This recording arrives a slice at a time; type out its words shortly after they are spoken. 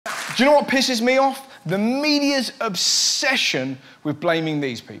Do you know what pisses me off? The media's obsession with blaming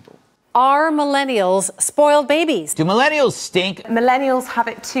these people. Are millennials spoiled babies? Do millennials stink? Millennials have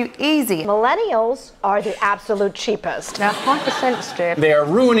it too easy. Millennials are the absolute cheapest. They're hypersensitive. They are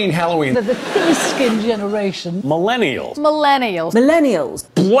ruining Halloween. They're the thin-skinned generation. Millennials. Millennials. Millennials.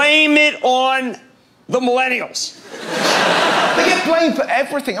 Blame it on the millennials. They get blamed for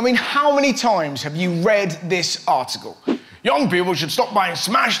everything. I mean, how many times have you read this article? Young people should stop buying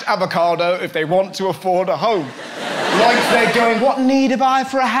smashed avocado if they want to afford a home. Like they're going, what need to buy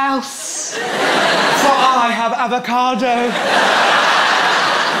for a house? For I have avocado.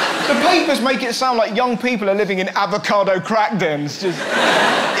 The papers make it sound like young people are living in avocado crack dens. Just,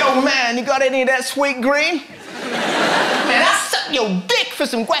 yo, man, you got any of that sweet green? Man, I'll suck your dick for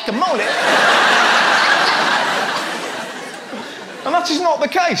some guacamole. And that is not the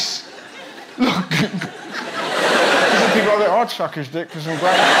case. Look. People are like, I'd suck his dick for some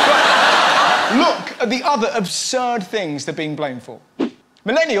guacamole. Look at the other absurd things they're being blamed for.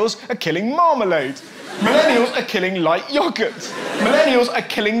 Millennials are killing marmalade. Millennials are killing light yogurt. Millennials are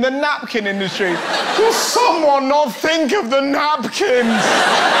killing the napkin industry. Will someone not think of the napkins?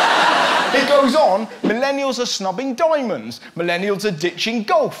 It goes on, millennials are snubbing diamonds. Millennials are ditching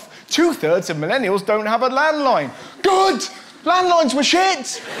golf. 2/3 of millennials don't have a landline. Good! Landlines were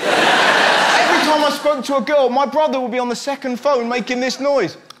shit! Every time I spoke to a girl, my brother would be on the second phone making this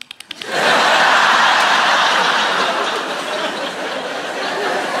noise.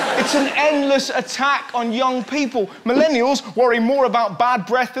 It's an endless attack on young people. Millennials worry more about bad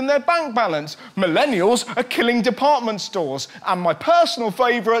breath than their bank balance. Millennials are killing department stores. And my personal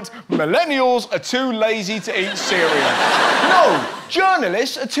favourite, millennials are too lazy to eat cereal. No,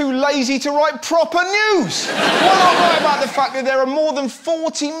 journalists are too lazy to write proper news. Why not write about the fact that there are more than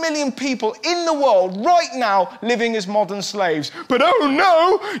 40 million people in the world right now living as modern slaves? But oh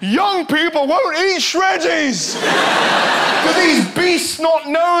no, young people won't eat shreddies! Do these beasts not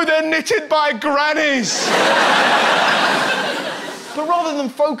know they're knitted by grannies? But rather than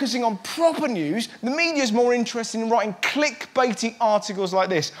focusing on proper news, the media's more interested in writing clickbaity articles like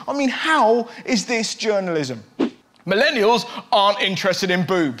this. I mean, how is this journalism? Millennials aren't interested in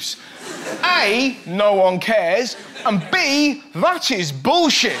boobs. A, no one cares, and B, that is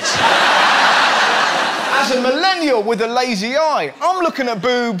bullshit. As a millennial with a lazy eye, I'm looking at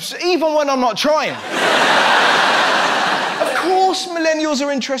boobs even when I'm not trying. Of course millennials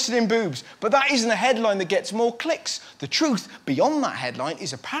are interested in boobs, but that isn't a headline that gets more clicks. The truth beyond that headline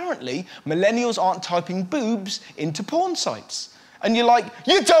is apparently millennials aren't typing boobs into porn sites. And you're like,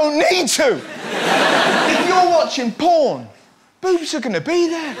 you don't need to! If you're watching porn, boobs are going to be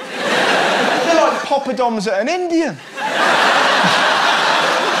there. They're like poppadoms at an Indian.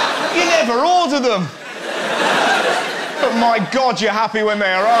 You never order them. But my God, you're happy when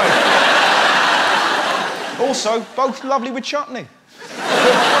they arrive. Also, both lovely with chutney.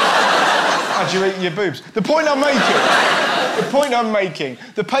 How'd you eat your boobs? The point I'm making,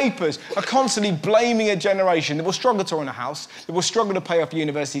 the papers are constantly blaming a generation that will struggle to own a house, that will struggle to pay off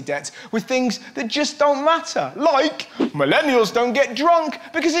university debts, with things that just don't matter. Like, millennials don't get drunk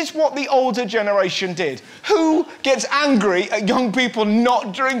because it's what the older generation did. Who gets angry at young people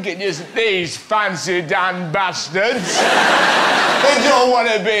not drinking? Just these fancy Dan bastards. They don't want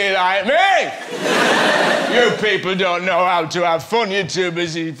to be like me. You people don't know how to have fun. You're too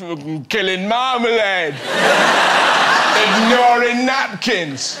busy fucking killing marmalade. Ignoring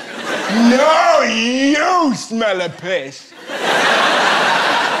napkins. No, you smell of piss.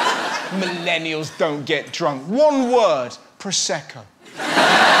 Millennials don't get drunk. One word, Prosecco.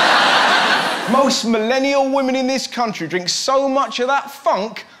 Most millennial women in this country drink so much of that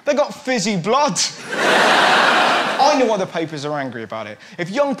funk, they got fizzy blood. I know why the papers are angry about it.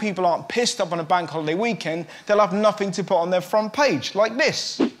 If young people aren't pissed up on a bank holiday weekend, they'll have nothing to put on their front page, like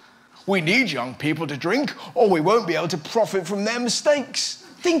this. We need young people to drink, or we won't be able to profit from their mistakes.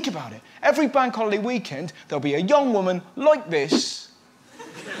 Think about it. Every bank holiday weekend, there'll be a young woman like this.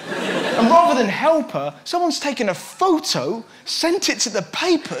 And rather than help her, someone's taken a photo, sent it to the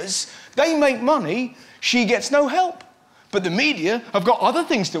papers, they make money, she gets no help. But the media have got other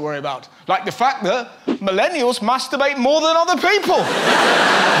things to worry about, like the fact that millennials masturbate more than other people.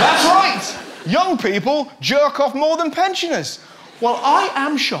 That's right. Young people jerk off more than pensioners. Well, I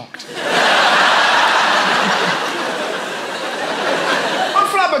am shocked. I'm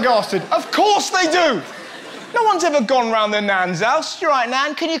flabbergasted. Of course they do. No one's ever gone round their nan's house. You're right,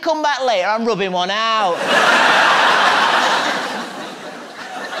 Nan, can you come back later? I'm rubbing one out.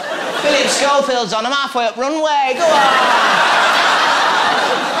 Philip Schofield's on. I'm halfway up runway. Go on.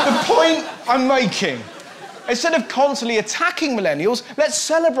 The point I'm making Instead of constantly attacking millennials, let's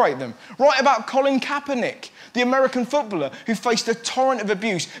celebrate them. Write about Colin Kaepernick, the American footballer who faced a torrent of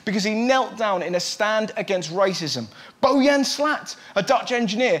abuse because he knelt down in a stand against racism. Bojan Slat, a Dutch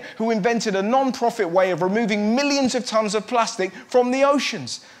engineer who invented a non-profit way of removing millions of tons of plastic from the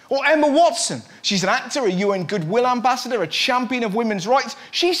oceans. Or Emma Watson. She's an actor, a UN Goodwill ambassador, a champion of women's rights.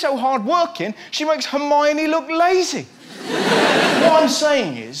 She's so hard-working, she makes Hermione look lazy. What I'm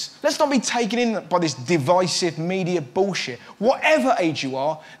saying is, let's not be taken in by this divisive media bullshit. Whatever age you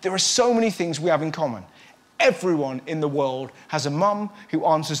are, there are so many things we have in common. Everyone in the world has a mum who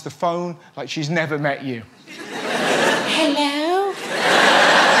answers the phone like she's never met you. Hello?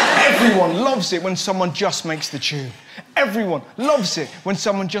 Everyone loves it when someone just makes the tune. Everyone loves it when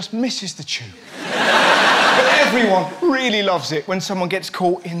someone just misses the tune. But everyone really loves it when someone gets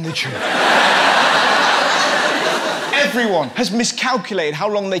caught in the tune. Everyone has miscalculated how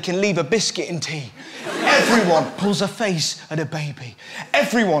long they can leave a biscuit in tea. Everyone pulls a face at a baby.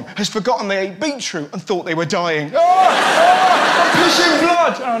 Everyone has forgotten they ate beetroot and thought they were dying. I'm pissing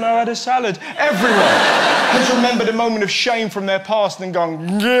blood. Oh no, I had a salad. Everyone has remembered a moment of shame from their past and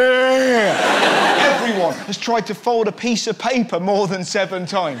gone, yeah. Everyone has tried to fold a piece of paper more than 7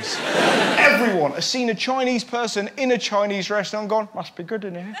 times. Everyone has seen a Chinese person in a Chinese restaurant and gone, must be good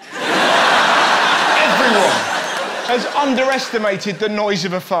in here. Everyone has underestimated the noise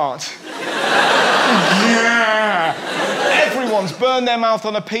of a fart. Yeah. Everyone's burned their mouth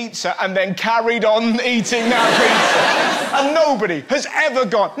on a pizza and then carried on eating that pizza. And nobody has ever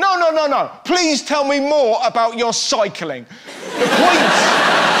gone, no, please tell me more about your cycling.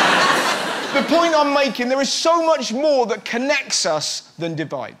 The point I'm making, there is so much more that connects us than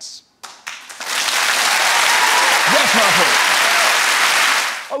divides. That's my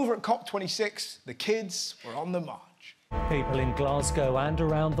point. Over at COP26, the kids were on the march. People in Glasgow and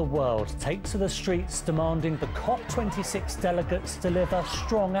around the world take to the streets demanding the COP26 delegates deliver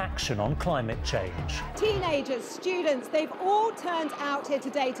strong action on climate change. Teenagers, students, they've all turned out here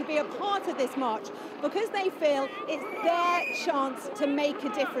today to be a part of this march because they feel it's their chance to make a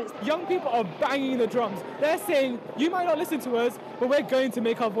difference. Young people are banging the drums. They're saying, you might not listen to us, but we're going to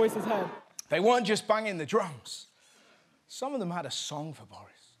make our voices heard. They weren't just banging the drums. Some of them had a song for Boris.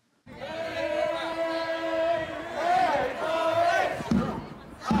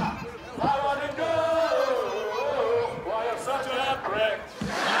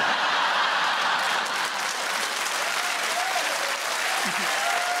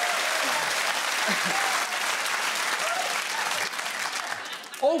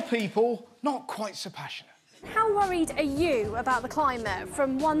 Old people, not quite so passionate. How worried are you about the climate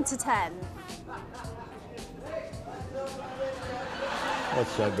from 1 to 10? I'd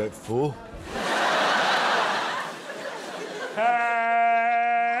say about 4.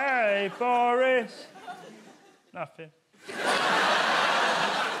 Hey, Boris. Nothing.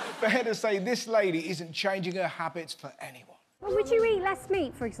 Fair to say this lady isn't changing her habits for anyone. Well, would you eat less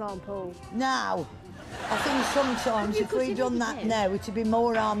meat, for example? Now, I think sometimes if we'd done that now, it'd be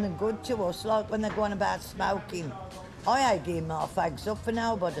more harm than good to us, like when they're going about smoking. I ain't giving my fags up for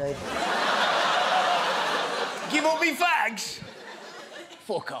nobody. Give up me fags?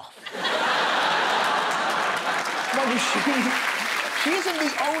 Fuck off. No, she isn't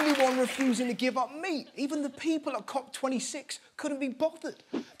the only one refusing to give up meat. Even the people at COP26 couldn't be bothered.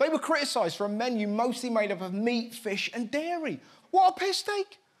 They were criticised for a menu mostly made up of meat, fish and dairy. What a piss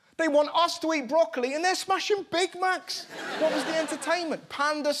take. They want us to eat broccoli and they're smashing Big Macs. What was the entertainment?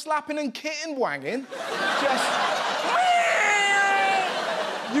 Panda slapping and kitten wanging? Just...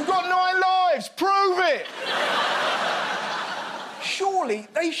 You've got 9 lives, prove it! Surely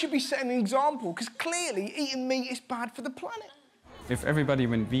they should be setting an example, because clearly eating meat is bad for the planet. If everybody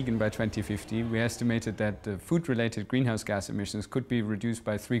went vegan by 2050, we estimated that the food-related greenhouse gas emissions could be reduced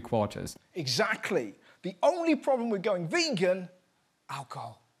by 3/4. Exactly. The only problem with going vegan,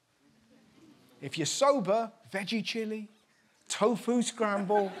 alcohol. If you're sober, veggie chili, tofu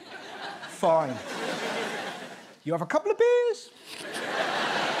scramble, fine. You have a couple of beers,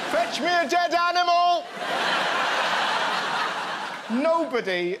 fetch me a dead animal.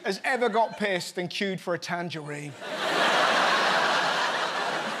 Nobody has ever got pissed and queued for a tangerine.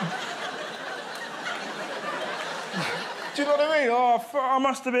 Do you know what I mean? Oh, I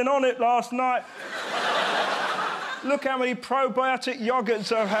must have been on it last night. Look how many probiotic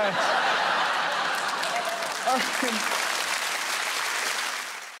yogurts I've had.